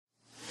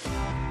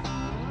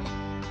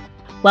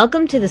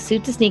Welcome to the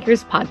Suit to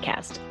Sneakers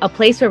podcast, a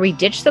place where we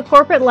ditch the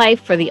corporate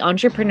life for the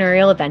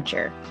entrepreneurial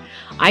adventure.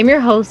 I'm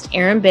your host,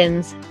 Erin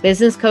Binns,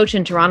 business coach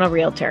and Toronto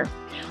realtor.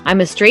 I'm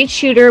a straight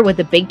shooter with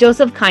a big dose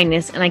of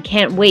kindness, and I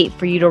can't wait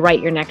for you to write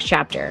your next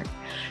chapter.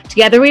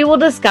 Together, we will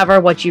discover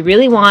what you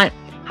really want,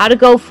 how to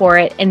go for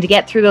it, and to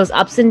get through those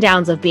ups and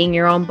downs of being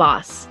your own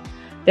boss.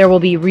 There will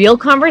be real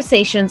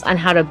conversations on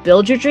how to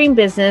build your dream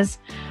business,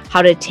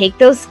 how to take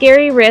those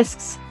scary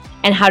risks,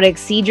 and how to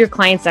exceed your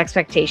clients'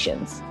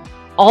 expectations.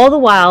 All the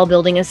while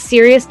building a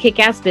serious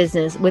kick-ass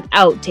business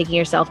without taking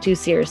yourself too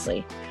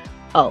seriously.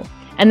 Oh,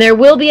 and there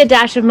will be a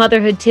dash of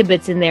motherhood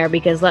tidbits in there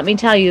because let me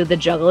tell you, the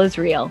juggle is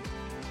real.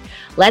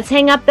 Let's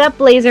hang up that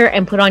blazer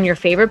and put on your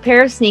favorite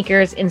pair of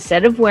sneakers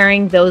instead of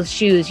wearing those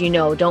shoes you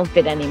know don't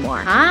fit anymore.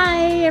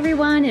 Hi,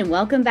 everyone, and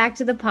welcome back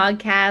to the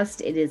podcast.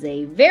 It is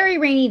a very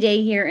rainy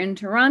day here in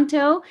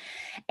Toronto,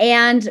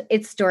 and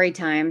it's story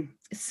time.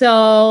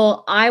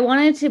 So I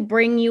wanted to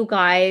bring you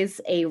guys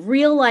a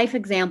real life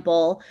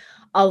example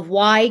of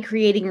why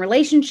creating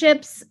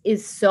relationships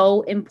is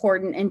so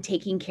important and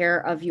taking care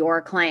of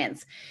your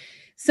clients.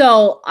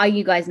 So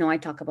you guys know I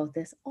talk about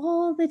this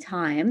all the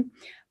time,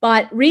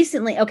 but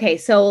recently,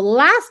 so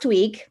last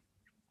week,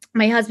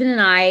 my husband and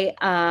I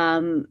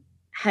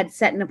had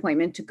set an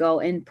appointment to go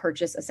and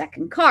purchase a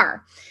second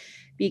car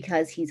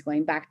because he's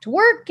going back to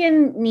work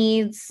and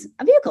needs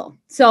a vehicle.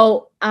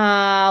 So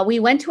we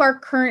went to our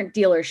current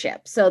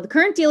dealership. So the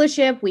current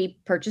dealership, we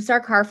purchased our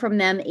car from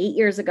them 8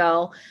 years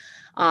ago.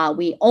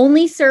 We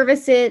only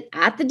service it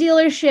at the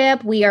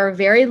dealership. We are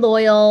very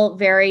loyal,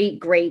 very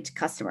great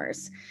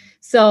customers.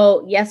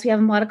 So yes, we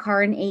haven't bought a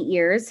car in 8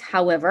 years.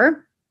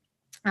 However,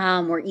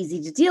 we're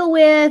easy to deal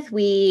with.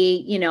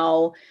 We,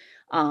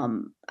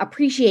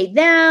 appreciate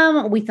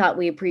them. We thought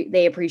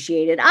they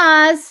appreciated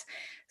us.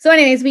 So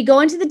anyways, we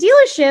go into the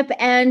dealership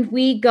and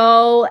we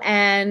go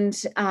and,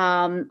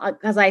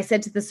 as I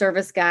said to the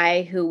service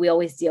guy who we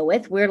always deal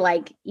with, we're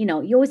like, you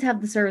always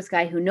have the service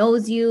guy who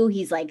knows you.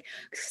 He's like,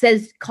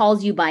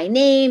 calls you by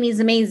name.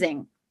 He's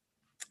amazing.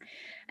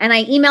 And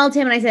I emailed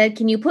him and I said,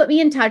 can you put me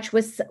in touch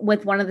with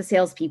one of the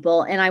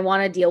salespeople? And I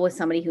want to deal with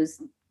somebody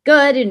who's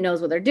good and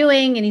knows what they're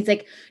doing. And he's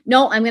like,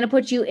 no, I'm going to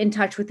put you in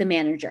touch with the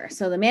manager.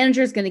 So the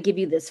manager is going to give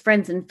you this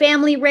friends and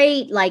family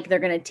rate. Like they're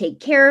going to take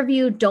care of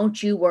you.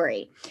 Don't you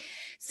worry.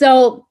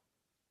 So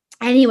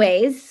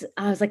anyways,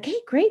 I was like, hey,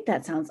 great.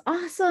 That sounds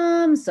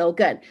awesome. So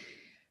good.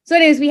 So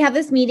anyways, we have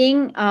this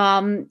meeting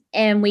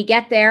and we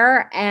get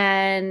there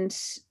and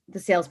the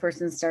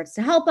salesperson starts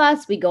to help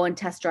us. We go and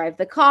test drive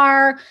the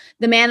car.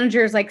 The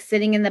manager is like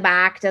sitting in the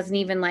back, doesn't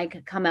even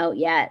like come out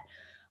yet.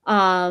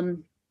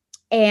 And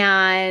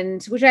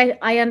which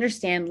I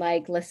understand,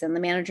 like, listen, the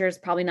manager is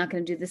probably not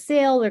going to do the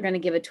sale. They're going to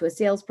give it to a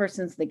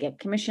salesperson so they get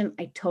commission.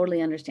 I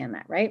totally understand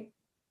that. Right.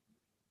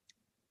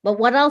 But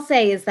what I'll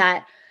say is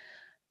that,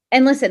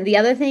 and listen, the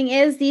other thing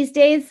is these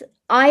days,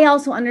 I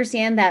also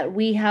understand that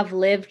we have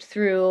lived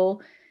through,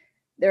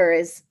 there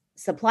is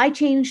supply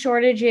chain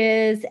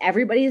shortages.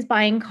 Everybody's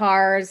buying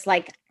cars,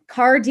 like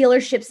car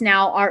dealerships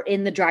now are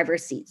in the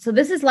driver's seat. So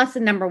this is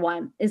lesson number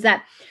one, is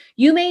that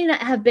you may not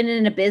have been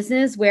in a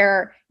business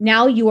where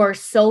now you are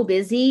so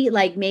busy,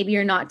 like maybe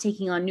you're not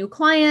taking on new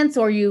clients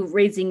or you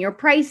raising your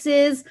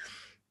prices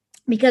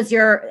because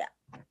you're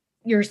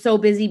so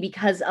busy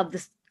because of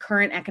this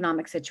current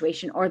economic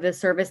situation or the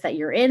service that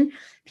you're in.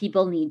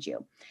 People need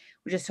you,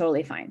 which is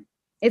totally fine.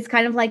 It's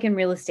kind of like in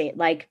real estate,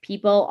 like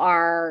people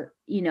are,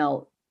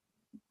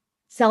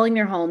 selling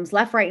their homes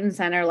left, right, and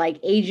center. Like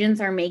agents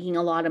are making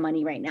a lot of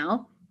money right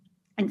now.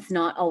 And it's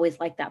not always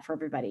like that for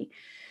everybody.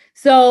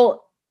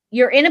 So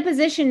you're in a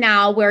position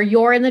now where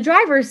you're in the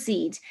driver's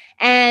seat.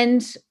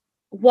 And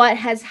what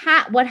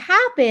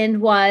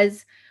happened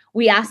was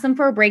we asked them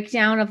for a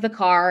breakdown of the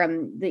car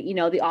and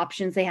the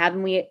options they have.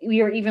 And we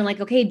were even like,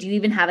 okay, do you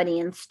even have any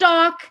in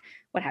stock?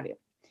 What have you?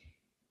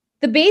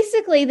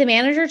 Basically, the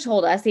manager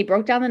told us, they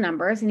broke down the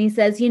numbers and he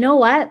says, you know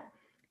what?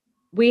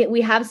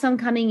 We have some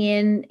coming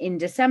in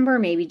December,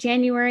 maybe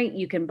January.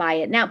 You can buy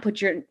it now,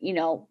 put your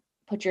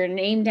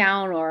name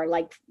down or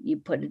like you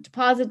put a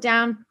deposit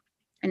down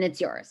and it's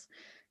yours.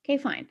 Okay,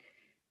 fine.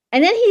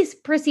 And then he's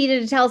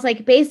proceeded to tell us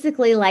like,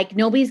 basically like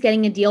nobody's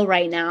getting a deal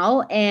right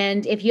now.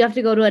 And if you have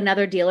to go to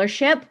another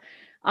dealership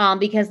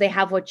because they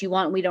have what you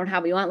want, we don't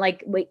have what you want.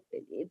 Like, wait,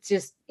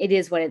 it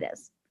is what it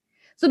is.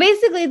 So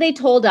basically they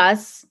told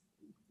us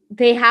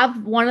they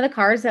have one of the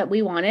cars that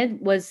we wanted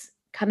was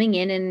coming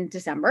in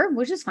December,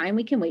 which is fine.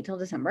 We can wait till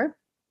December.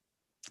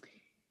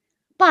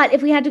 But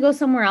if we had to go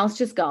somewhere else,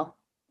 just go.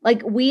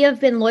 Like we have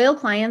been loyal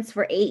clients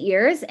for 8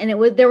 years and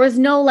there was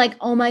no like,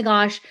 oh my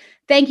gosh,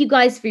 thank you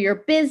guys for your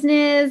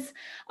business.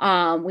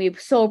 We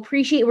so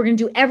appreciate, we're going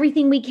to do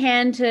everything we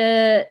can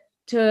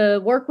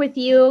to work with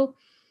you.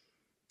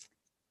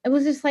 It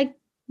was just like,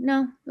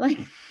 no, like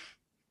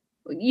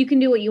you can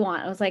do what you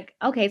want. I was like,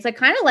 okay. So I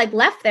kind of like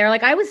left there.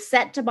 Like I was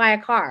set to buy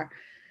a car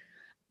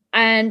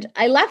and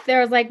I left there.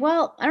 I was like,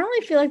 well, I don't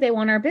really feel like they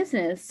want our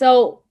business.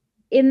 So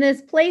in this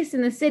place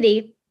in the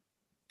city,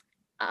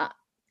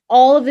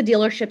 all of the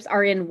dealerships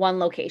are in one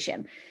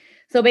location.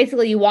 So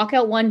basically you walk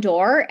out one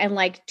door and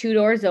like 2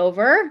 doors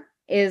over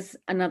is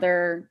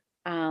another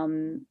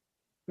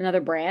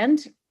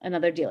brand,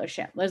 another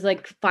dealership. There's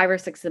like 5 or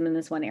 6 of them in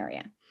this one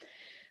area.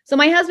 So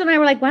my husband and I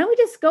were like, why don't we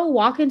just go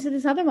walk into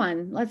this other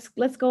one?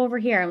 Let's go over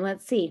here and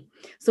let's see.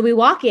 So we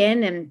walk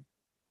in, and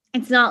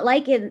it's not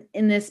like in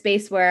this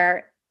space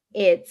where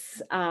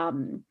it's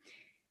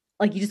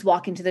like you just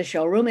walk into the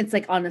showroom. It's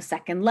like on a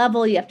second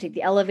level. You have to take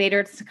the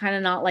elevator. It's kind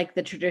of not like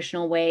the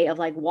traditional way of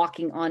like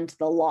walking onto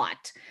the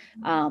lot,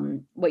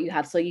 what you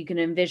have. So you can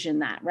envision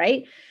that,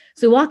 right?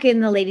 So we walk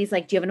in, the lady's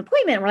like, do you have an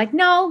appointment? We're like,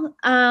 no,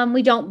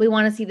 we don't. We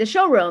want to see the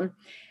showroom.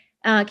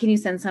 Can you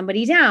send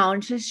somebody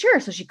down? She says,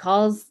 sure. So she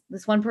calls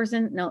this one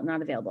person. No,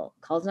 not available.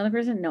 Calls another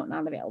person. No,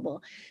 not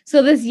available.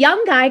 So this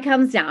young guy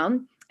comes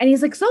down and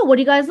he's like, so what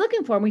are you guys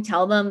looking for? And we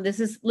tell them,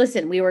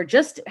 listen, we were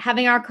just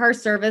having our car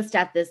serviced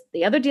at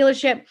the other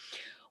dealership.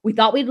 We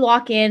thought we'd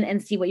walk in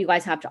and see what you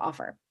guys have to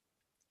offer.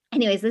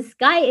 Anyways, this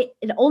guy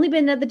had only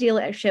been at the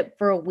dealership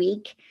for a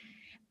week.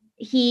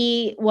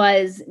 He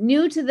was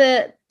new to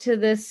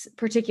this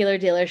particular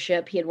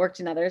dealership. He had worked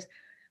in others.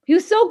 He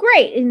was so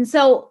great. And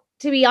so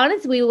to be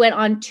honest, we went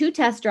on 2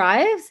 test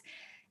drives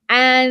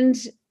and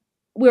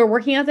we were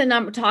working out the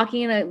number,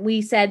 talking, and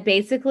we said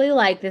basically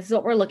like, this is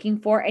what we're looking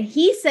for. And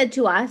he said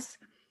to us,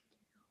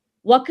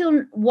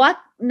 what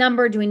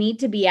number do we need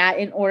to be at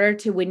in order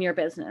to win your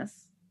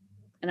business?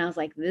 And I was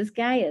like, this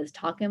guy is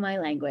talking my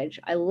language.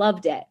 I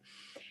loved it.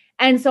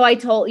 And so I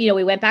told,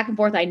 we went back and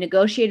forth. I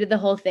negotiated the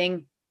whole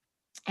thing.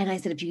 And I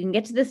said, if you can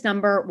get to this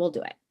number, we'll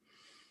do it.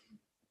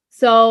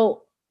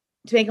 So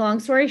to make a long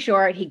story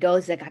short, he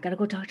goes like, I got to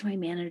go talk to my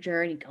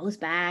manager. And he goes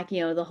back,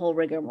 the whole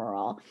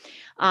rigmarole.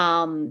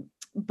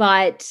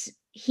 But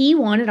he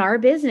wanted our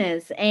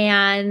business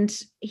and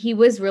he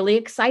was really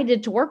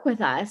excited to work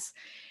with us.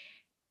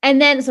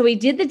 And then, so we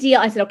did the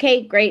deal. I said,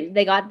 okay, great.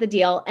 They got the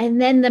deal.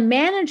 And then the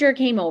manager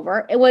came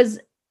over.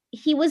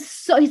 He's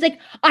like,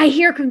 I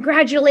hear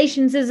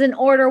congratulations is in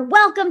order.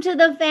 Welcome to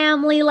the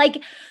family.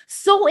 Like,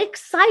 so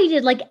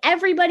excited. Like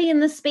everybody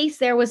in the space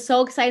there was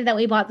so excited that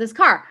we bought this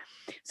car.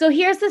 So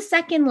here's the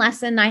second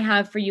lesson I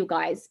have for you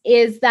guys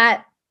is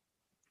that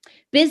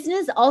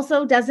business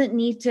also doesn't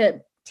need to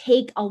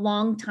take a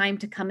long time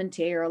to come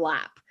into your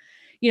lap.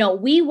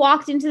 We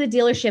walked into the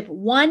dealership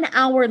 1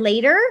 hour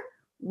later,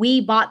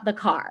 we bought the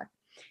car.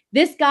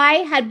 This guy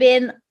had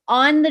been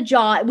on the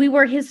job. We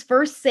were his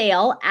first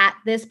sale at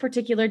this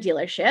particular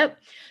dealership.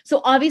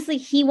 So obviously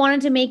he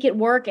wanted to make it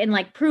work and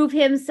like prove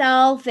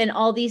himself and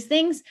all these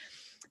things,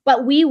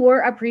 but we were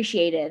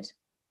appreciated.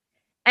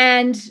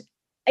 And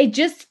it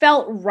just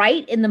felt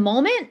right in the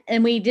moment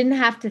and we didn't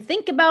have to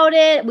think about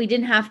it. We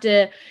didn't have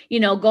to,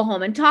 go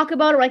home and talk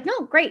about it. We're like,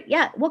 no, great.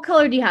 Yeah. What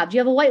color do you have? Do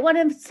you have a white one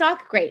in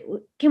stock? Great.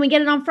 Can we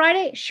get it on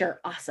Friday? Sure.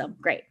 Awesome.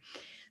 Great.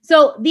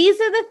 So these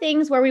are the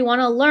things where we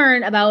want to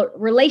learn about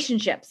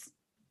relationships,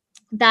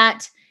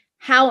 that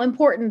how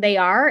important they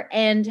are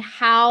and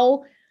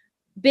how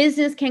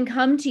business can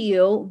come to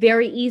you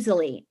very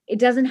easily. It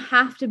doesn't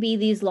have to be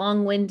these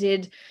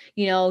long-winded,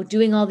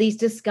 doing all these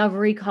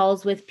discovery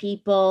calls with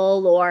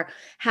people or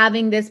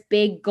having this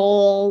big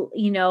goal,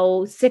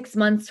 6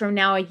 months from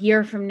now, a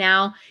year from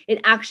now.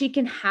 It actually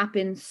can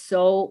happen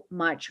so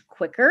much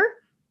quicker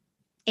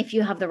if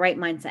you have the right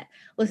mindset.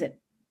 Listen,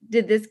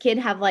 did this kid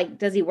have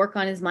does he work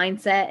on his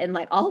mindset and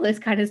all this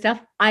kind of stuff?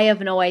 I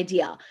have no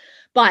idea.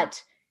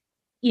 But,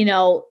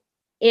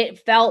 it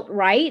felt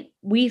right.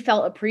 We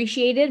felt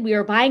appreciated. We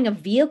were buying a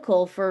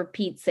vehicle for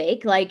Pete's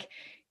sake.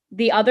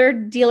 The other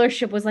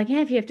dealership was like,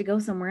 if you have to go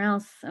somewhere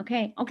else.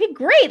 Okay,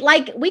 great.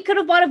 We could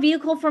have bought a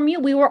vehicle from you.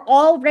 We were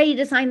all ready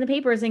to sign the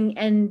papers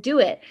and do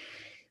it.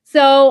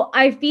 So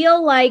I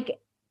feel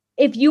like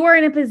if you are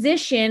in a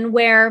position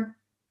where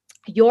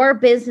your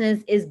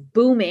business is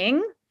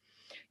booming,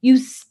 you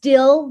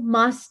still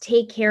must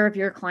take care of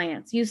your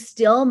clients. You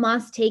still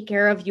must take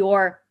care of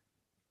your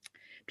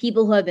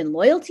people who have been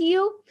loyal to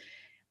you,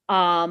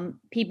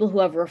 people who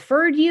have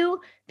referred you,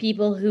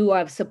 people who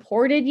have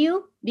supported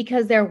you,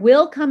 because there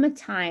can come a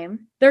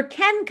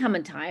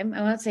time,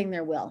 I'm not saying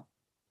there will.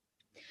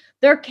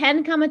 There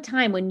can come a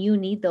time when you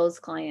need those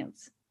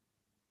clients,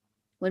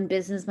 when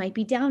business might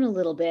be down a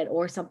little bit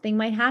or something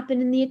might happen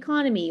in the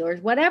economy or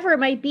whatever it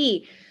might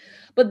be.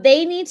 But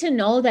they need to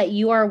know that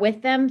you are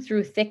with them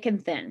through thick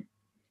and thin,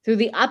 through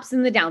the ups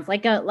and the downs, when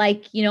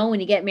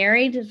you get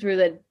married, through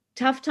the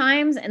tough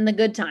times and the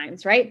good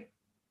times, right?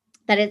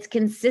 That it's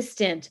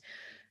consistent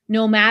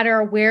no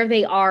matter where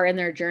they are in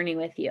their journey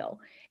with you.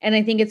 And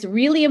I think it's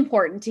really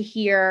important to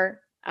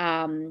hear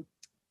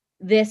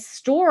this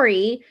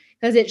story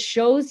because it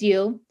shows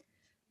you,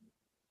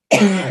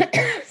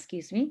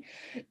 excuse me.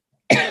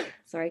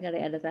 Sorry, got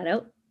to edit that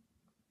out.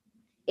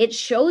 It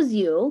shows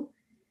you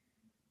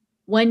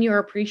when you're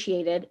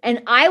appreciated.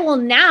 And I will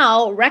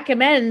now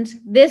recommend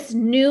this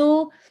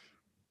new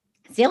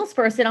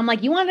salesperson. I'm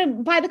like, you want to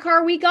buy the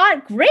car we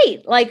got?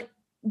 Great.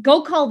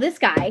 Go call this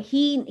guy.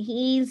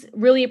 He's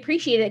really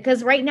appreciated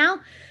because right now,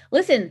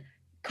 listen,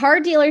 car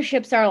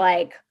dealerships are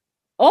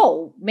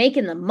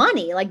making the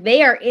money. Like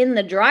they are in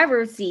the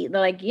driver's seat.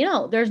 They're like,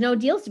 there's no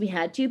deals to be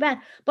had. Too bad.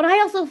 But I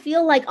also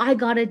feel like I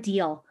got a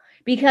deal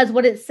because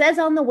what it says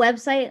on the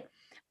website,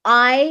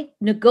 I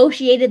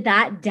negotiated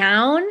that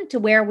down to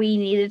where we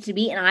needed to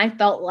be. And I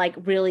felt like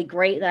really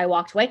great that I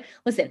walked away.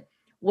 Listen,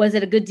 was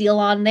it a good deal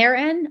on their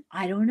end?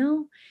 I don't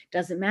know.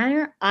 Doesn't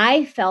matter.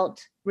 I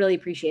felt really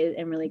appreciated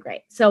and really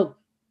great. So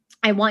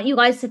I want you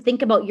guys to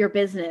think about your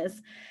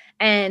business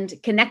and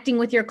connecting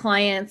with your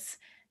clients,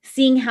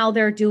 seeing how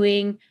they're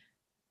doing.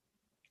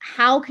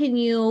 How can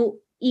you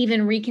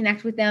even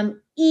reconnect with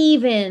them,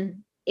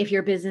 even if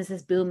your business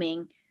is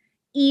booming,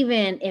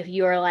 even if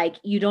you're like,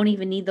 you don't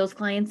even need those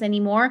clients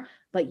anymore,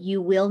 but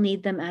you will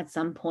need them at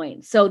some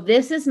point. So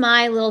this is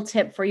my little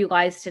tip for you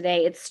guys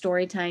today. It's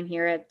story time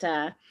here at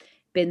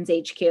Bins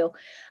HQ.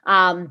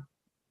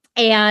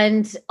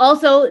 And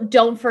also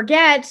don't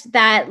forget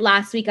that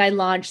last week I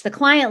launched the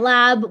Client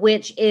Lab,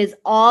 which is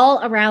all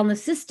around the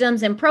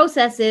systems and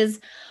processes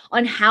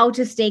on how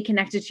to stay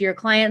connected to your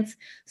clients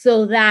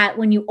so that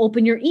when you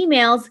open your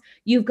emails,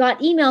 you've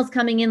got emails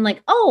coming in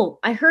like, oh,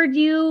 I heard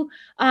you,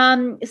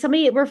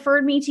 somebody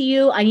referred me to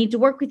you. I need to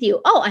work with you.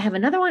 Oh, I have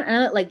another one,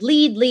 like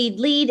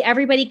lead,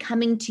 everybody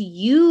coming to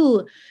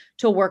you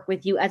to work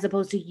with you as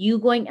opposed to you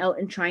going out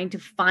and trying to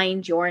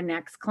find your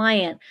next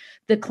client.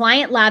 The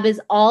Client Lab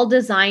is all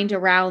designed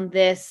around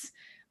this,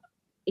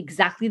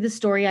 exactly the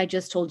story I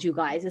just told you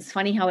guys. It's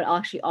funny how it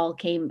actually all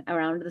came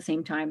around at the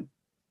same time.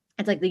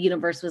 It's like the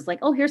universe was like,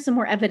 oh, here's some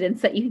more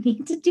evidence that you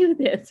need to do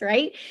this,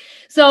 right?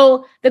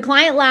 So the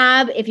Client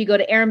Lab, if you go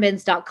to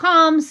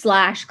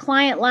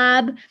erinbins.com/client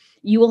lab,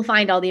 you will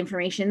find all the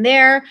information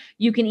there.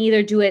 You can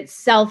either do it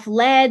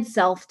self-led,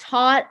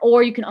 self-taught,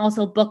 or you can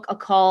also book a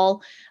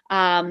call,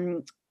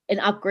 an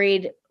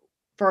upgrade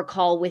for a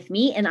call with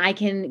me, and I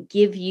can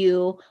give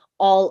you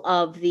all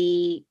of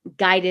the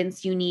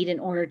guidance you need in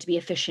order to be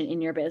efficient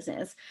in your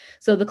business.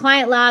 So the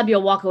Client Lab,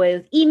 you'll walk away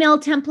with email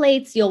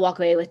templates, you'll walk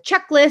away with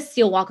checklists,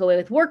 you'll walk away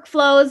with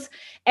workflows,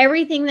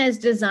 everything that is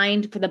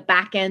designed for the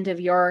back end of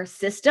your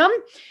system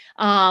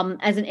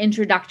as an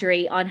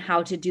introductory on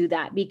how to do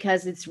that,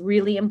 because it's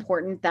really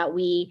important that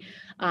we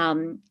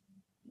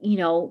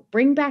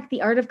bring back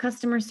the art of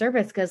customer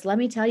service, because let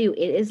me tell you,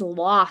 it is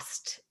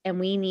lost and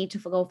we need to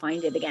go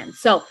find it again.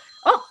 So,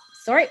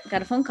 sorry,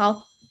 got a phone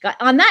call.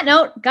 On that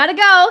note, gotta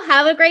go.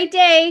 Have a great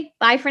day.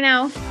 Bye for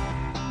now.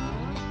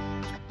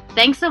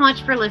 Thanks so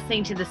much for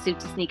listening to the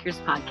Suit to Sneakers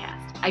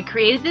podcast. I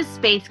created this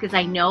space because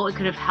I know it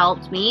could have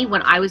helped me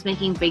when I was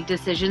making big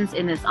decisions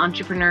in this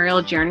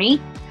entrepreneurial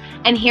journey.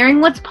 And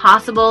hearing what's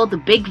possible, the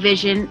big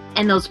vision,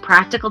 and those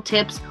practical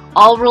tips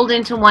all rolled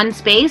into one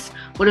space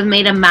would have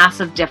made a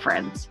massive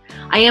difference.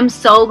 I am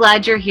so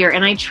glad you're here,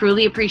 and I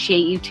truly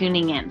appreciate you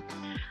tuning in.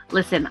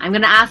 Listen, I'm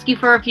going to ask you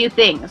for a few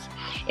things.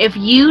 If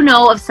you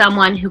know of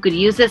someone who could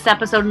use this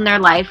episode in their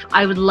life,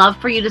 I would love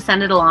for you to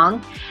send it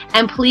along.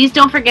 And please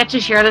don't forget to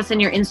share this in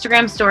your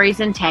Instagram stories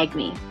and tag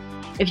me.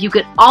 If you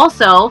could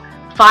also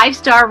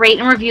 5-star rate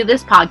and review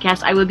this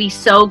podcast, I would be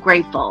so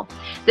grateful.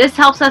 This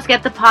helps us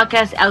get the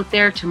podcast out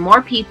there to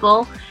more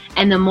people.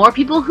 And the more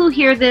people who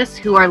hear this,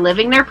 who are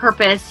living their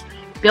purpose,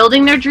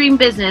 building their dream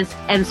business,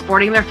 and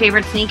sporting their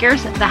favorite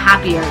sneakers, the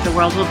happier the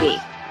world will be.